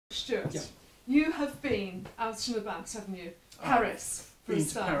Stuart, Yeah. you have been out and about, haven't you? Paris, for a Been to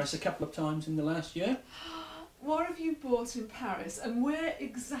start. Paris a couple of times in the last year. What have you bought in Paris, and where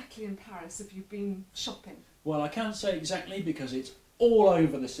exactly in Paris have you been shopping? Well, I can't say exactly because it's all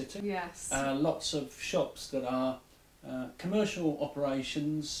over the city. Yes. Lots of shops that are commercial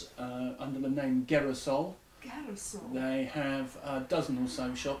operations under the name Gerasol. Gerasol. They have a dozen or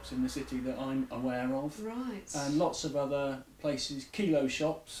so shops in the city that I'm aware of. Right. And lots of other places, kilo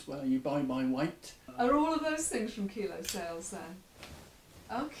shops, where you buy by weight. Are all of those things from kilo sales then?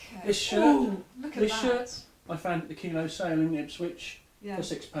 Okay. This shirt, Ooh, look at this that. shirt I found at the kilo sale in Ipswich Yeah. for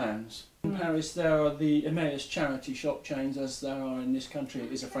 £6. In Paris there are the Emmaus charity shop chains, as there are in this country.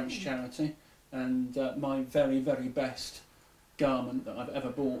 It is a French charity, and my very, very best garment that I've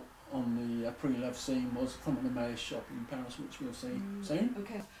ever bought on the Preloved scene was from an Emmaus shop in Paris, which we'll see soon.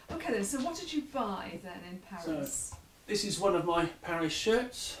 Okay. Okay then, so what did you buy then in Paris? So, this is one of my Paris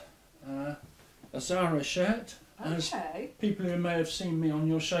shirts, a Zara shirt. Okay. People who may have seen me on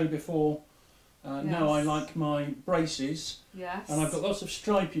your show before know I like my braces, Yes. and I've got lots of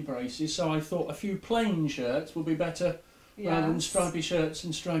stripy braces, so I thought a few plain shirts would be better rather than stripy shirts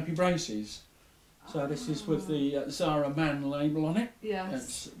and stripy braces. So this is with the Zara Man label on it. Yes.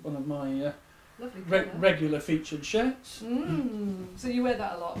 It's one of my Lovely regular featured shirts. So you wear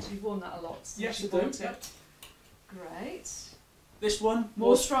that a lot? You've worn that a lot since Yes, you I do. bought it? Great. This one,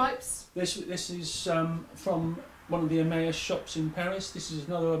 More stripes? This is from one of the Emmaus shops in Paris. This is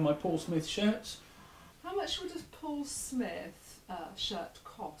another of my Paul Smith shirts. How much would a Paul Smith shirt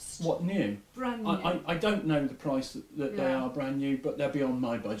cost? What, new? Brand new? I don't know the price that they are brand new, but they're beyond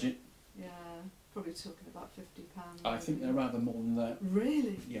my budget. Yeah, probably talking about £50. I think they're rather more than that.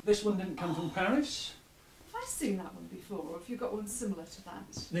 Really? Yeah. This one didn't come from Paris. Have I seen that one before, or have you got one similar to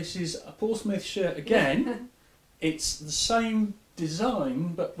that? This is a Paul Smith shirt again. It's the same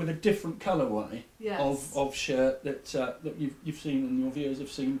design but with a different colourway of shirt that you've seen and your viewers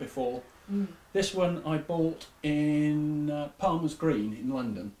have seen before. This one I bought in Palmer's Green in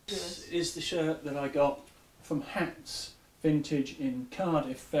London. This is the shirt that I got from Hats Vintage in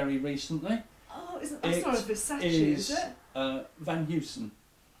Cardiff very recently. Oh, that's not a Versace, is it? Van Heusen.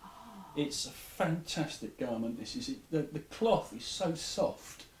 Oh. It's a fantastic garment. This is the cloth is so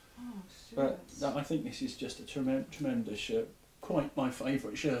soft. Oh, but I think this is just a tremendous shirt. Quite my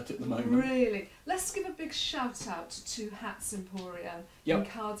favourite shirt at the moment. Really? Let's give a big shout out to Hats Emporium in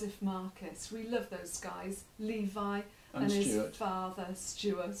Cardiff Market. We love those guys, Levi and his father,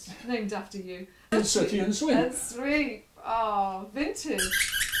 Stuart, named after you. And sooty and sweet. And sweet. Oh, vintage.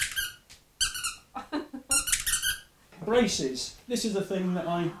 Braces. This is a thing that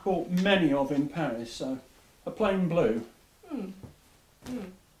I bought many of in Paris. So, a plain blue.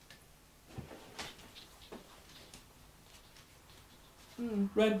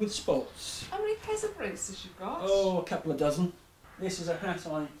 Red with spots. How many pairs of braces you got? Oh, a couple of dozen. This is a hat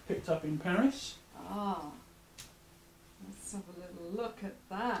I picked up in Paris. Ah, let's have a little look at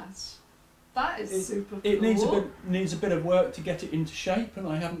that. That is super cool. It needs a bit of work to get it into shape, and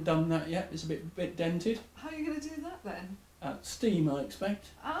I haven't done that yet. It's a bit dented. How are you going to do that then? Steam, I expect.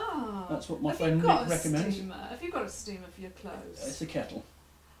 Ah, that's what my friend Nick recommends. Have you got a steamer for your clothes? It's a kettle.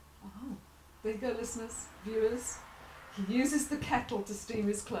 Oh, there you go, listeners, viewers. He uses the kettle to steam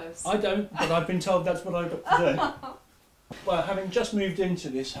his clothes. I don't, but I've been told that's what I've got to do. Well, having just moved into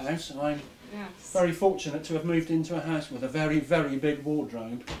this house, I'm very fortunate to have moved into a house with a very, very big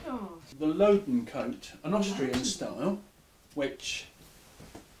wardrobe. Oh. The Loden coat, an Austrian style, which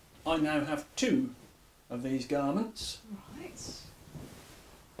I now have 2 of these garments. Right.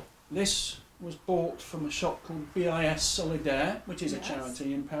 This was bought from a shop called BIS Solidaire, which is a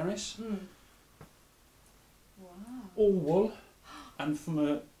charity in Paris. Wow. All wool, and from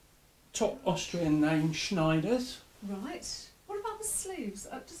a top Austrian name, Schneider's. Right. What about the sleeves?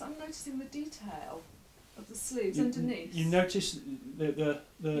 I'm noticing the detail of the sleeves underneath. You notice the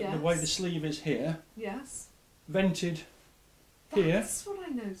way the sleeve is here. Yes. Vented here. That's what I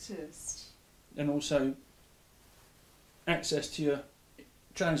noticed. And also access to your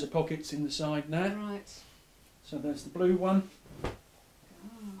trouser pockets in the side there. Right. So there's the blue one.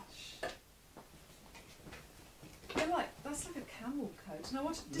 That's like a camel coat. Now,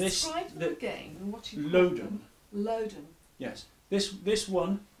 describe them again and what you call Loden. them. Loden. Yes. This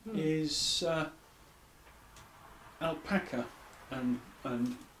one is alpaca and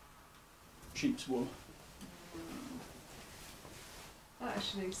sheep's wool. That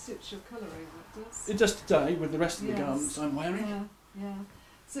actually suits your colouring, that does. It does today with the rest of the garments I'm wearing. Yeah.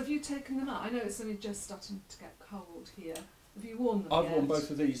 So have you taken them out? I know it's only just starting to get cold here. Have you worn them I've yet? worn both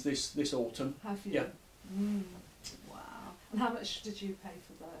of these this autumn. Have you? Yeah. Wow. And how much did you pay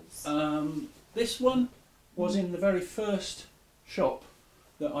for those? This one was in the very first shop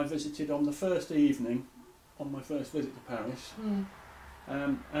that I visited on the first evening on my first visit to Paris.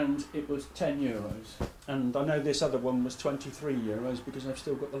 And it was €10. And I know this other one was €23 because I've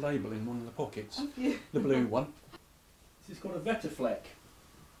still got the label in one of the pockets. Have you? The blue one. This has got a Vetterfleck.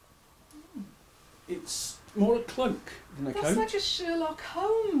 It's more a cloak than a coat. That's like a Sherlock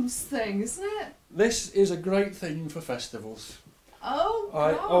Holmes thing, isn't it? This is a great thing for festivals. Oh,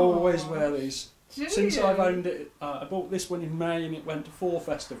 I God. always wear these. Since I've owned it, I bought this one in May and it went to 4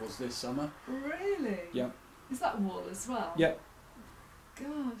 festivals this summer. Really? Yeah. Is that wool as well? Yeah.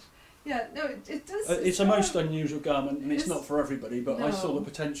 Gosh. Yeah, no, it does. It's a most unusual garment and it's not for everybody, but no. I saw the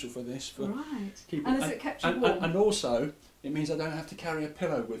potential for this. For right. And has it kept you warm? And also, it means I don't have to carry a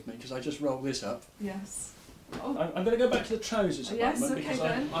pillow with me because I just roll this up. Yes. Oh. I'm going to go back to the trousers a moment okay, because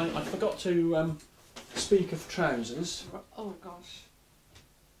I forgot to speak of trousers. Oh gosh.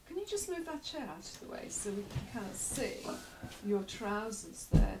 Can you just move that chair out of the way so we can kind of see your trousers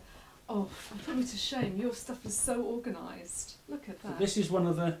there? Oh, put me to shame. Your stuff is so organised. Look at that. So this is one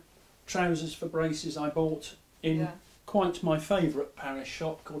of the trousers for braces I bought in quite my favourite Paris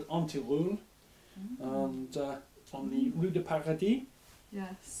shop called Antiroule, and on the Rue de Paradis.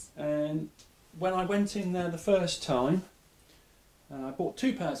 Yes. And when I went in there the first time, I bought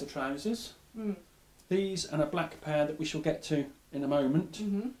 2 pairs of trousers. These and a black pair that we shall get to in a moment.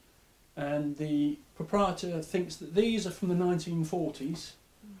 And the proprietor thinks that these are from the 1940s.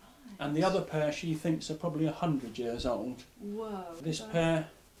 And the other pair she thinks are probably 100 years old. Whoa. This pair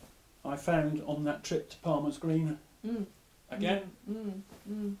I found on that trip to Palmer's Green. Again,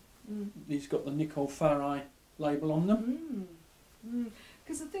 these got the Nicole Farai label on them.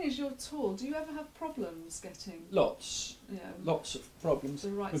 Because the thing is, you're tall. Do you ever have problems getting... Lots. Yeah. Lots of problems. The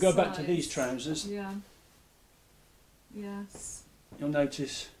right We'll go size. back to these trousers. Yeah. Yes. You'll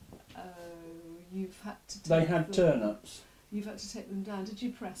notice Oh, you've had to take they had turn-ups. You've had to take them down. Did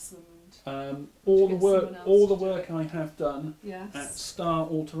you press them? All the work I have done yes. at Star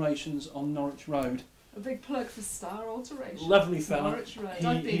Alterations on Norwich Road. A big plug for Star Alterations. Lovely fella. Norwich Road.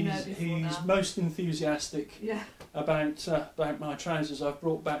 I've been there before. He's most enthusiastic about my trousers I've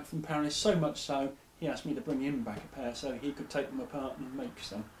brought back from Paris, so much so he asked me to bring him back a pair so he could take them apart and make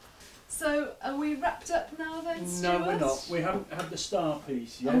some. So, are we wrapped up now then, Stuart? No, we're not. We haven't had the star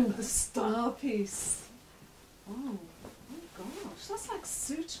piece yet. Oh, the star piece. Oh gosh, that's like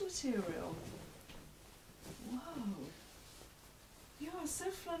suit material. Whoa. You are so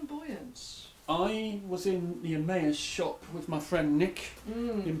flamboyant. I was in the Emmaus shop with my friend Nick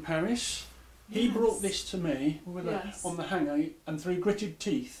in Paris. He brought this to me with on the hanger, and through gritted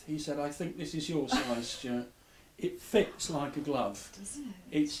teeth he said, "I think this is your size, Stuart. It fits like a glove." Does it?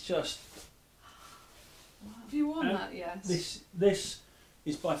 It's just... Wow. Have you worn that yet? This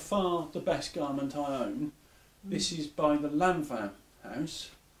is by far the best garment I own. This is by the Lanvin house,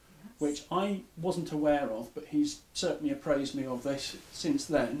 which I wasn't aware of, but he's certainly appraised me of this since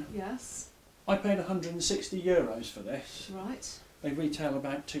then. Yes. I paid €160 for this. Right. They retail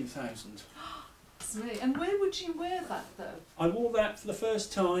about 2,000. That's me. And where would you wear that though? I wore that for the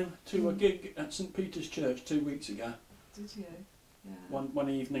first time to a gig at St Peter's Church 2 weeks ago. Did you? Yeah. One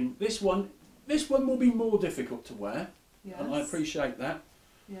evening. This one will be more difficult to wear. Yes. And I appreciate that.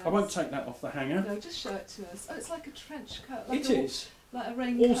 Yes. I won't take that off the hanger. No, just show it to us. Oh, it's like a trench coat. Like it is. Like a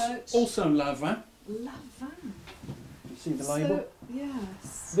raincoat. Also Lanvin. Lanvin. You see the label? So,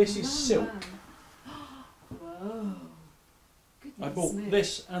 yes. This is silk. Whoa. Goodness I bought me.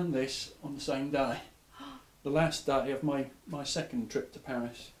 this and this on the same day. The last day of my second trip to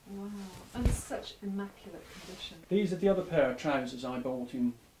Paris. Wow. And such immaculate condition. These are the other pair of trousers I bought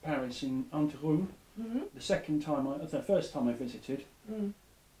in Paris in Antiroule. The first time I visited.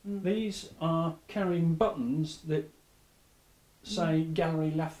 These are carrying buttons that say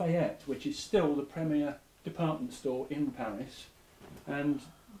Galerie Lafayette, which is still the premier department store in Paris, and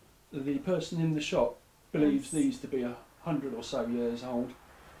the person in the shop believes these to be 100 or so years old,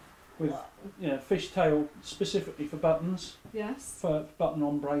 with fishtail specifically for buttons, for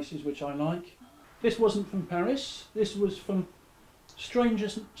button-on braces, which I like. This wasn't from Paris. This was from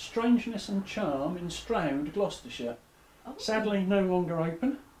Strangeness and Charm in Stroud, Gloucestershire. Oh. Sadly, no longer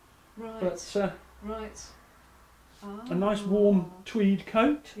open. Right. But right. a nice warm tweed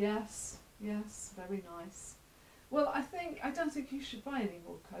coat. Yes. Yes. Very nice. Well, I don't think you should buy any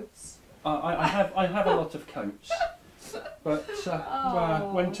more coats. I have a lot of coats, but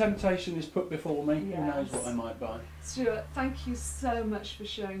when temptation is put before me, who knows what I might buy. Stuart, thank you so much for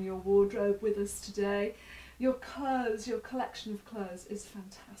sharing your wardrobe with us today. Your clothes, your collection of clothes is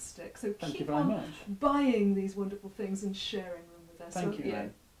fantastic. So Thank you keep very on much. buying these wonderful things and sharing them with us. Thank you,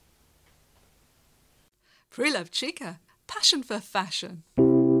 Elene. Preloved Chica, passion for fashion.